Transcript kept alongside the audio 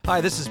Hi,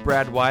 this is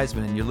Brad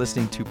Wiseman, and you're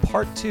listening to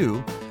part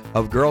 2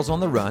 of Girls on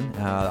the Run.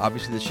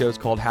 Obviously, the show is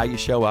called How You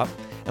Show Up,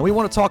 and we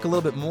want to talk a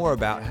little bit more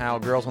about how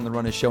Girls on the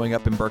Run is showing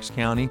up in Berks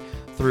County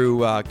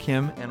through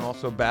Kim and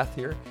also Beth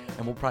here,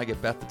 and we'll probably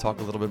get Beth to talk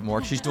a little bit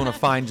more. She's doing a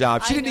fine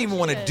job. She didn't even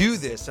want to do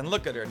this, and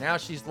look at her. Now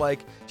she's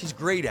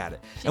great at it.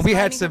 She's and we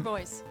had finding her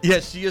voice.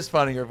 Yes, she is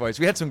finding her voice.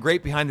 We had some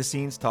great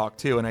behind-the-scenes talk,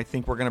 too, and I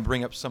think we're going to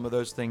bring up some of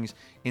those things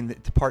in the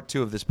part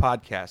 2 of this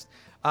podcast.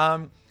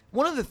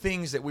 One of the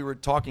things that we were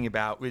talking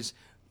about was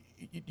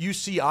you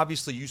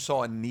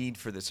saw a need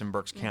for this in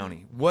Berks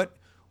County. What,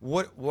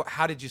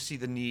 how did you see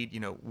the need?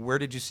 Where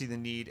did you see the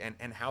need,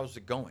 and how's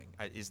it going?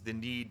 Is the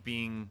need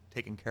being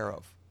taken care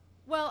of?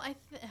 Well,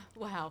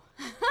 wow.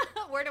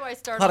 Where do I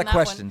start on that one? A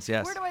lot of questions,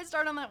 yes. Where do I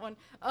start on that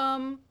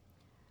one?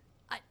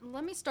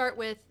 Let me start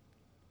with,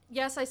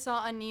 yes, I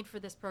saw a need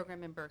for this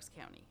program in Berks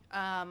County,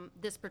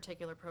 this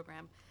particular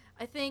program.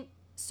 I think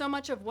so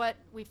much of what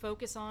we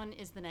focus on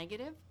is the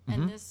negative,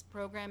 and this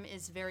program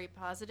is very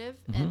positive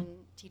and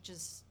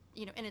teaches,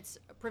 and it's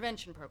a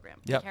prevention program,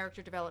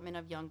 character development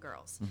of young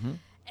girls.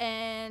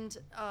 And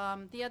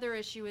the other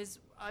issue is,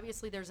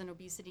 obviously, there's an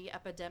obesity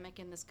epidemic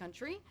in this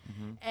country.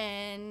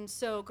 And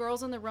so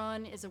Girls on the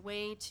Run is a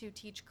way to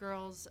teach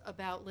girls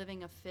about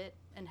living a fit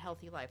and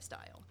healthy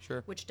lifestyle.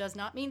 Sure. Which does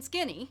not mean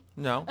skinny.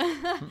 No.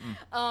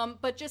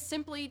 But just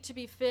simply to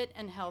be fit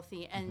and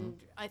healthy. And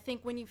I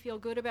think when you feel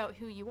good about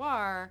who you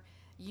are,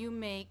 you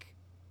make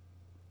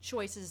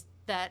choices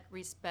that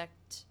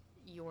respect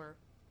your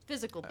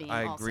physical being.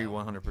 I agree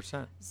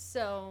 100%.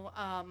 So,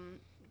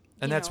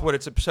 and that's what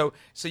it's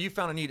so you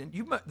found a need,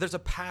 and there's a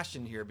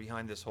passion here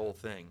behind this whole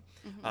thing,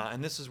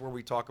 and this is where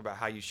we talk about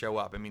how you show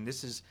up. I mean,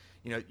 this is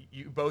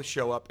you both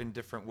show up in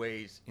different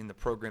ways in the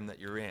program that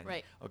you're in.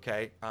 Right.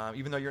 Okay.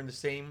 Even though you're in the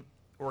same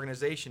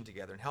organization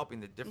together and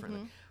helping it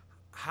differently,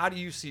 how do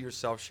you see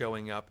yourself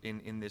showing up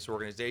in this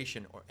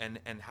organization,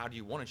 and how do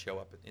you want to show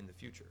up in the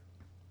future?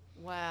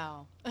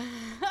 Wow.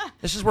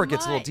 This is where it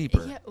gets a little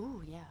deeper. Yeah.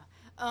 Ooh, yeah.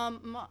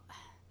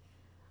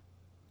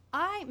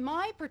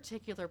 My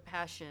particular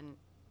passion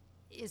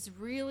is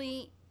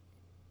really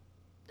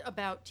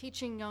about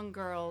teaching young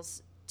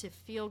girls to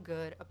feel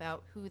good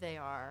about who they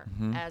are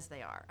as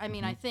they are. I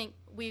mean, I think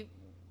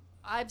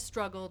I've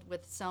struggled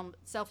with some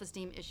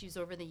self-esteem issues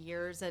over the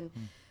years, and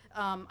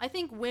I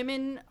think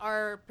women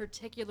are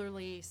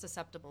particularly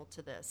susceptible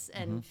to this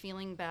and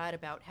feeling bad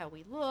about how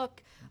we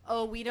look.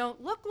 Oh, we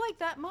don't look like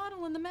that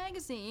model in the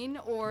magazine,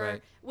 or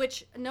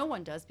which no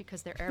one does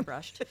because they're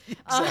airbrushed.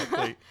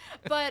 Exactly.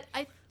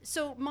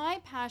 So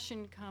my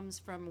passion comes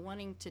from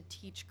wanting to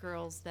teach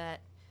girls that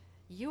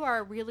you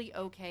are really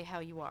okay how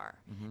you are,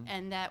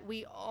 and that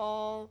we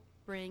all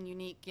bring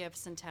unique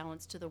gifts and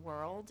talents to the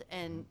world,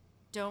 and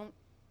don't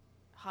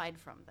hide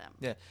from them.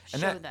 Yeah,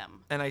 and show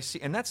them. And I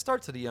see, and that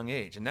starts at a young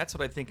age, and that's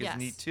what I think is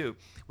neat too.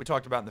 We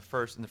talked about in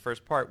the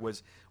first part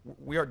was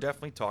we are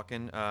definitely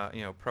talking,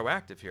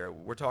 proactive here.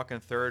 We're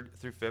talking 3rd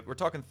through 5th. We're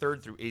talking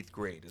 3rd through 8th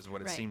grade is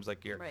what it seems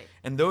like here. Right.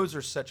 And those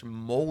are such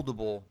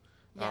moldable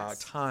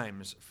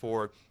times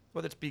for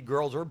whether it's be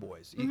girls or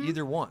boys,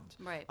 either one.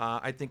 Right.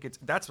 I think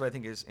that's what I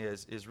think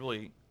is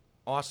really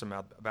awesome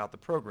about the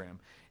program.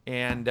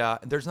 And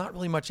there's not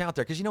really much out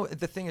there because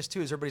the thing is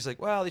too is everybody's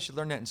like, well, they should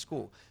learn that in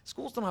school.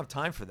 Schools don't have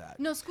time for that.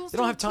 No, schools they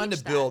don't have don't time teach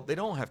to build. that. They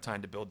don't have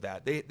time to build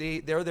that.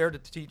 They're there to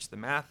teach the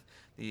math,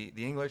 the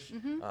English,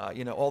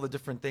 all the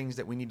different things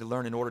that we need to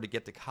learn in order to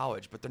get to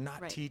college. But they're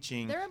not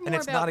teaching, and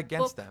it's not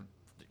against them.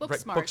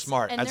 Book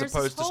smart, and as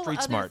opposed to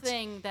street smarts. There's this whole other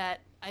thing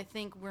that I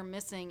think we're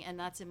missing, and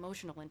that's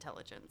emotional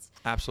intelligence.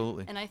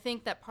 Absolutely. And I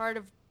think that part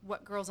of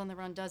what Girls on the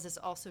Run does is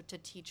also to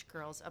teach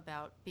girls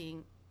about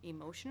being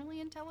emotionally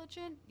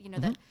intelligent.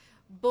 That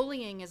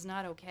bullying is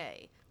not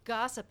okay.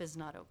 Gossip is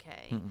not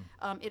okay.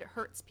 It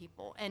hurts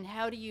people. And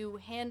how do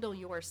you handle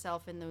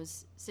yourself in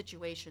those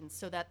situations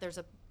so that there's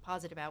a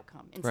positive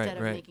outcome instead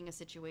of making a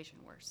situation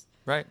worse?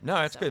 Right. No,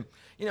 that's good.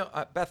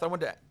 Beth, I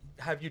wanted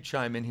to have you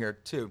chime in here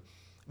too.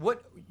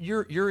 What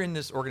you're in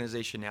this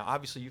organization now.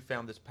 Obviously, you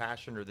found this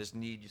passion or this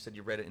need. You said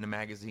you read it in a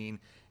magazine,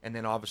 and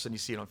then all of a sudden you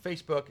see it on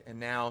Facebook, and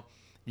now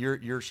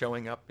you're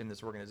showing up in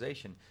this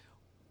organization.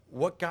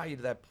 What got you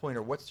to that point,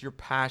 or what's your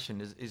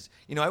passion? Is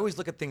I always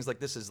look at things like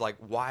this as like,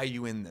 why are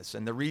you in this?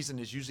 And the reason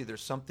is usually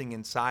there's something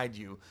inside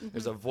you.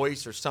 There's a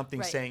voice or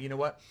something saying, you know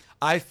what,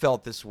 I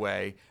felt this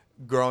way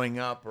growing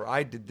up, or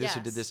I did this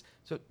or did this.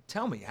 So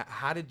tell me,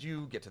 how did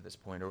you get to this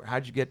point, or how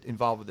did you get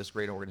involved with this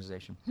great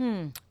organization?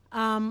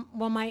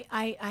 Well,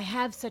 I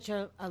have such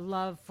a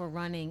love for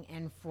running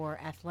and for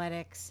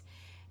athletics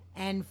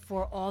and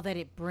for all that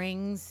it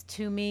brings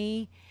to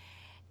me.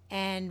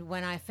 And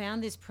when I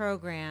found this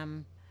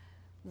program,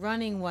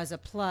 running was a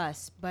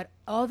plus, but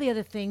all the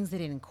other things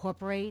that it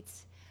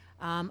incorporates,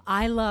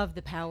 I love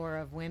the power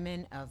of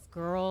women, of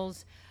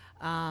girls.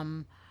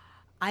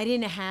 I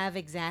didn't have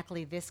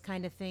exactly this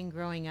kind of thing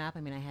growing up.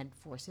 I mean, I had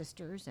 4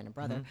 sisters and a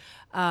brother.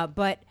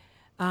 But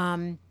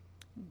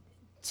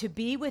to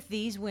be with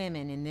these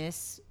women in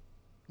this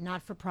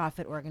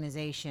not-for-profit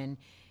organization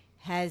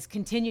has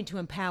continued to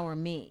empower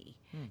me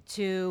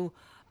to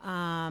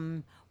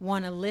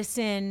want to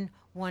listen,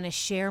 want to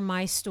share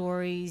my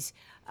stories,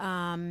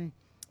 and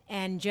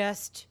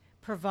just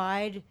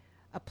provide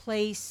a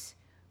place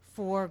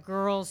for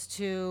girls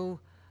to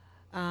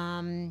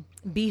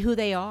be who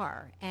they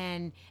are.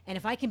 And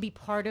if I can be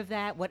part of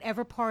that,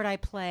 whatever part I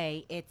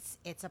play, it's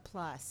a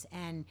plus.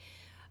 And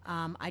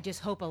I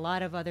just hope a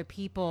lot of other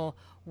people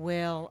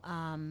will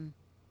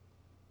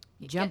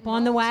jump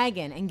on the involved.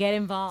 wagon and get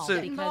involved, So-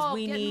 Get because involved,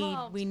 we get need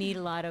involved. we need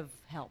a lot of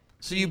help.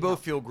 So We you need both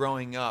help. feel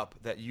growing up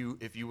that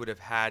if you would have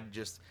had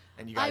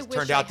and you I guys wish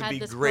turned I out to had be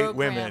this great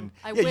program. women.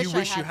 I Yeah, wish you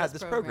wish I you had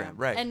this program,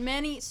 right?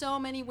 And so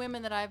many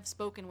women that I've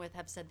spoken with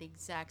have said the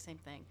exact same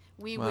thing.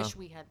 We Wow. wish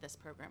we had this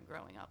program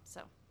growing up.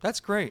 So That's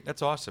great.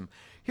 That's awesome.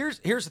 Here's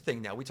the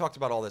thing. Now we talked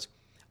about all this.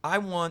 I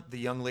want the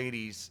young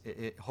ladies.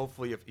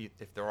 Hopefully,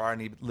 if there are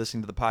any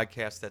listening to the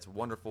podcast, that's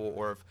wonderful.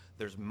 Or if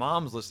there's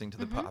moms listening to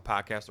the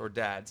podcast or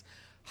dads,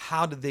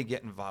 how do they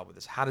get involved with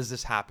this? How does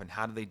this happen?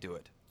 How do they do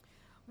it?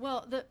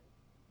 well,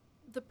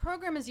 the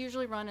program is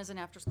usually run as an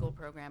after-school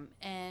program,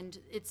 and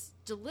it's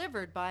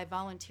delivered by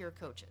volunteer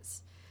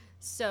coaches.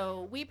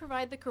 So we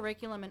provide the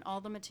curriculum and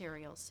all the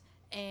materials,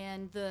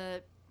 and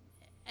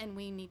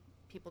we need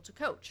people to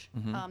coach.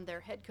 They're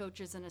head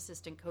coaches and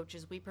assistant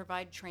coaches. We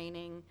provide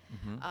training,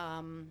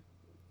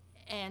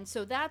 and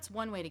so that's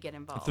one way to get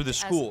involved. Through the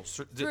schools.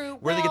 Where do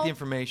they get the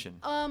information?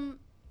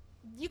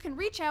 You can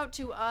reach out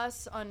to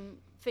us on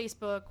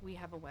Facebook. We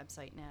have a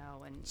website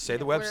now, and Say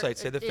the we're- website.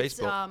 Say the it's,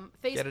 Facebook.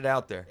 Face- Get it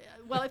out there.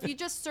 Well, if you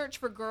just search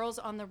for Girls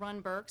on the Run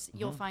Berks,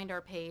 you'll find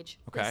our page.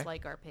 Okay. Please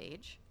like our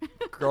page.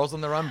 Girls on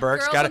the Run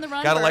Berks. Girls Gotta on the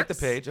Run like the Berks.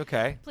 page.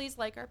 Okay. Please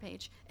like our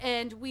page.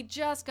 And we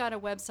just got a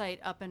website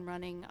up and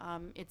running.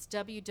 It's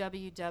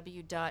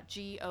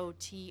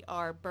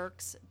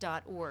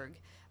www.gotRberks.org.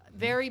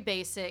 Very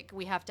basic.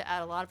 We have to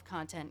add a lot of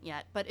content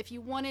yet. But if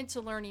you wanted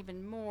to learn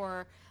even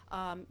more,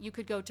 you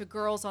could go to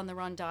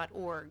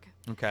girlsontherun.org.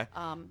 Okay.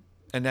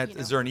 And that you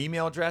is know. there an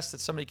email address that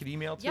somebody could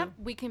email to? Yep,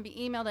 we can be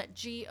emailed at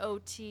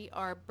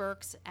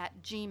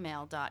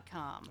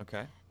gotRberks@gmail.com.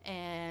 Okay.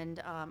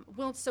 And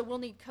we'll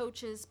need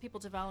coaches, people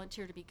to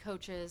volunteer to be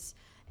coaches,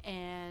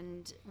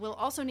 and we'll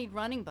also need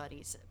running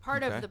buddies.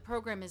 Part Okay. of the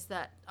program is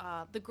that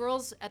the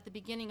girls at the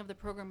beginning of the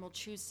program will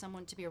choose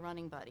someone to be a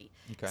running buddy.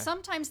 Okay.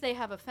 Sometimes they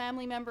have a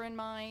family member in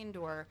mind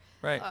or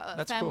Right. a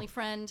That's family cool.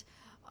 friend,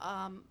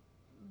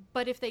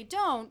 but if they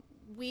don't,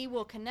 we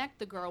will connect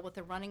the girl with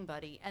a running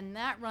buddy, and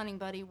that running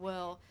buddy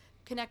will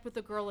connect with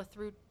the girl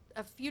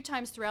a few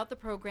times throughout the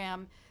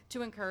program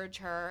to encourage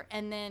her,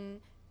 and then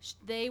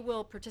they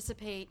will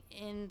participate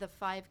in the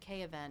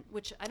 5K event,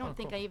 which I don't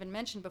think cool. I even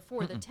mentioned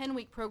before. The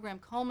 10-week program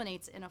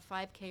culminates in a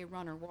 5K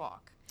run or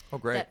walk. Oh,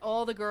 great. That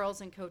all the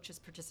girls and coaches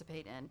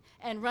participate in,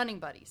 and running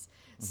buddies.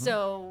 Mm-hmm.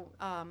 So,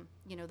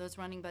 those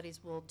running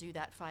buddies will do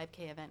that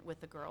 5K event with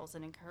the girls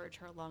and encourage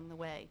her along the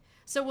way.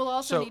 So we'll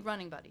also So- need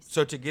running buddies.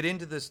 So to get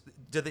into this,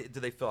 do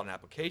they fill out an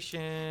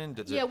application?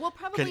 Yeah, we'll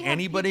probably Can have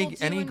anybody,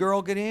 people any doing-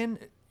 girl get in?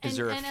 Is and,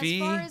 there a and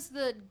fee? as far as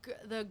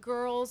the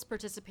girls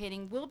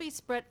participating, will be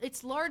spread.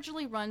 It's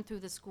largely run through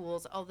the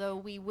schools, although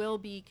we will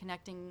be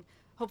connecting,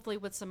 hopefully,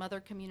 with some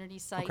other community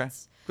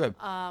sites. Good.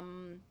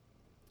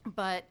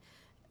 But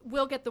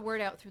we'll get the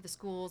word out through the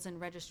schools and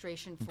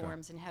registration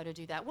forms and how to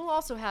do that. We'll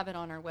also have it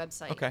on our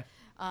website Okay.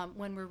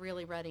 when we're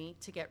really ready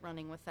to get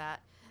running with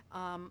that.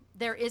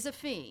 There is a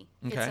fee.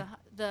 Okay.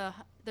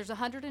 There's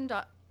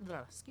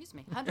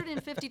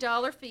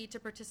 $150 fee to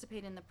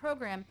participate in the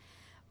program,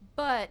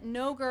 but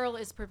no girl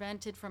is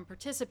prevented from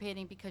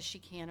participating because she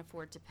can't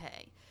afford to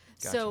pay.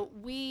 Gotcha. So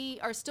we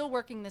are still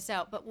working this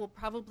out, but we'll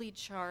probably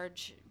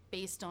charge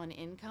based on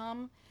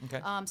income.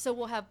 Okay. So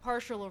we'll have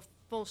partial or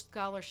full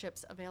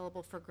scholarships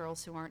available for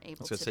girls who aren't able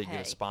I was to gonna say pay.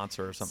 get a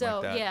sponsor or something So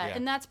like that. yeah,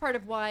 and that's part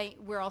of why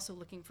we're also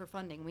looking for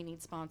funding. We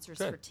need sponsors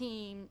Good. for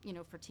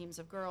for teams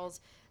of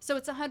girls. So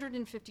it's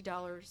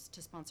 $150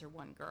 to sponsor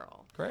one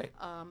girl. Great.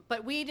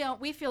 But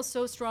we feel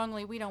so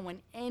strongly we don't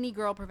want any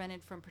girl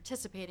prevented from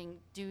participating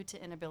due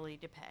to inability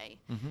to pay.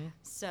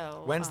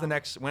 So When's the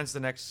next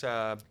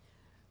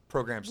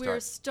program we're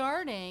start?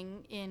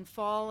 starting in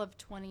fall of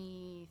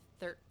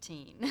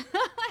 2013.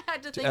 I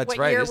had to think That's what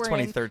right, year it's we're in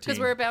 2013. because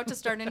we're about to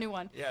start a new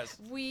one. Yes.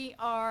 We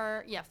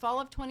are, fall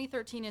of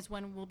 2013 is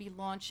when we'll be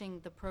launching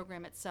the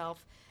program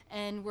itself,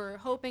 and we're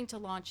hoping to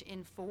launch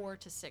in 4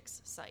 to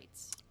 6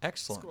 sites.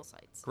 Excellent. School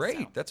sites. Great.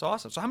 So, That's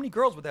awesome. So how many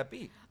girls would that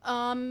be?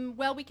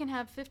 well, we can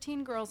have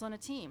 15 girls on a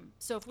team.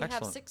 So if we have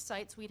Excellent. 6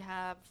 sites, we'd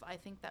have, I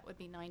think that would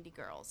be 90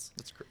 girls.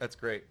 That's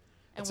great.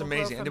 And It's we'll grow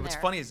amazing. from And what's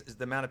there. funny is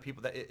the amount of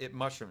people that it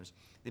mushrooms,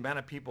 the amount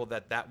of people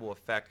that will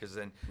affect, because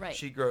then Right.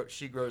 she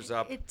grows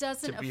up It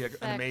doesn't to be an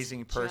affect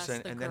amazing just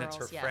person, the and then it's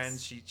her girls, yes.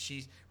 friends.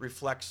 She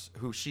reflects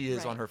who she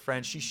is on Right. her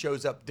friends. She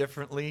shows up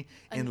differently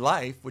in And-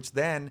 life, which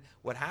then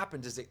what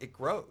happens is it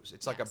grows.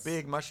 It's like a Yes.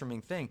 big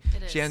mushrooming thing.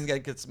 It She is.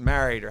 then gets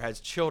married or has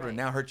children.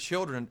 Right. Now her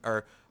children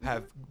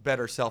have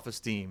better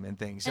self-esteem and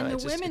things. And So the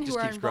it's just- it women just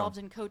who are keeps growing. involved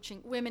in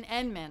coaching, women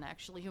and men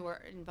actually, who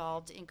are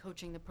involved in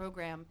coaching the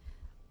program,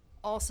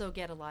 also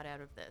get a lot out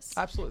of this.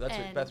 Absolutely. That's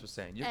what And- Beth was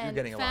saying. You're and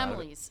getting a lot out of it.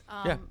 families,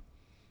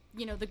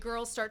 Yeah. the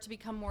girls start to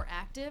become more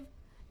active,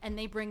 and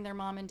they bring their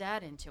mom and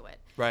dad into it.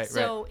 Right,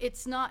 So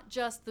it's not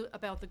just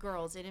about the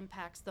girls; it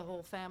impacts the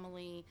whole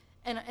family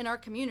and our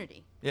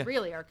community. Yeah,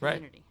 Really, our right.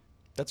 community.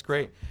 That's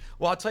great.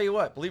 Well, I'll tell you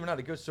what, believe it or not,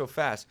 it goes so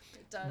fast.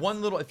 It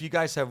does. If you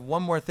guys have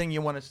one more thing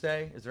you want to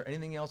say, is there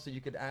anything else that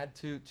you could add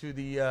to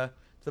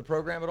the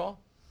program at all?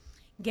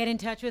 Get in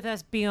touch with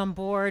us. Be on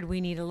board. We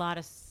need a lot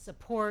of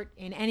support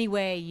in any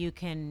way you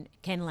can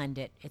lend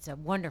it. It's a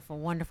wonderful,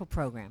 wonderful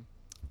program.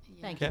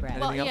 Thank you, Kim, Brad.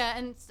 anything Well, else? yeah,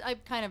 and I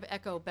kind of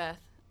echo Beth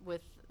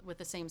with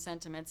the same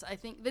sentiments. I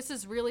think this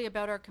is really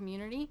about our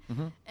community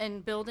Mm-hmm.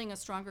 and building a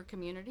stronger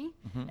community,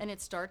 and it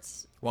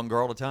starts One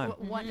girl at a time.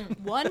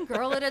 one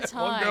girl at a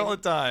time. One girl at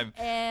a time.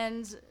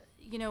 And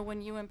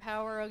when you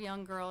empower a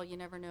young girl, you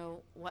never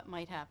know what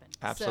might happen.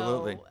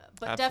 Absolutely.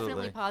 But Absolutely.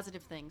 definitely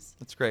positive things.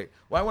 That's great.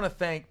 Well, I want to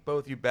thank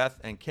both you, Beth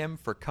and Kim,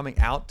 for coming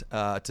out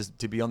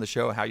to be on the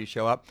show, How You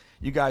Show Up.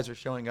 You guys are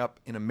showing up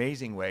in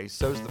amazing ways.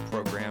 So's the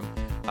program.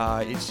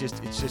 It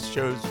just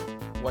shows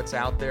what's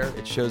out there.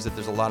 It shows that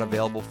there's a lot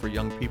available for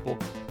young people.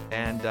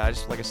 And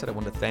just like I said, I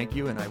want to thank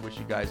you, and I wish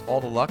you guys all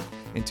the luck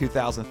in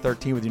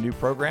 2013 with your new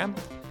program.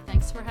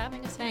 Thanks for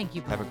having us. Thank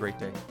you, Have a Brad. great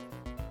day.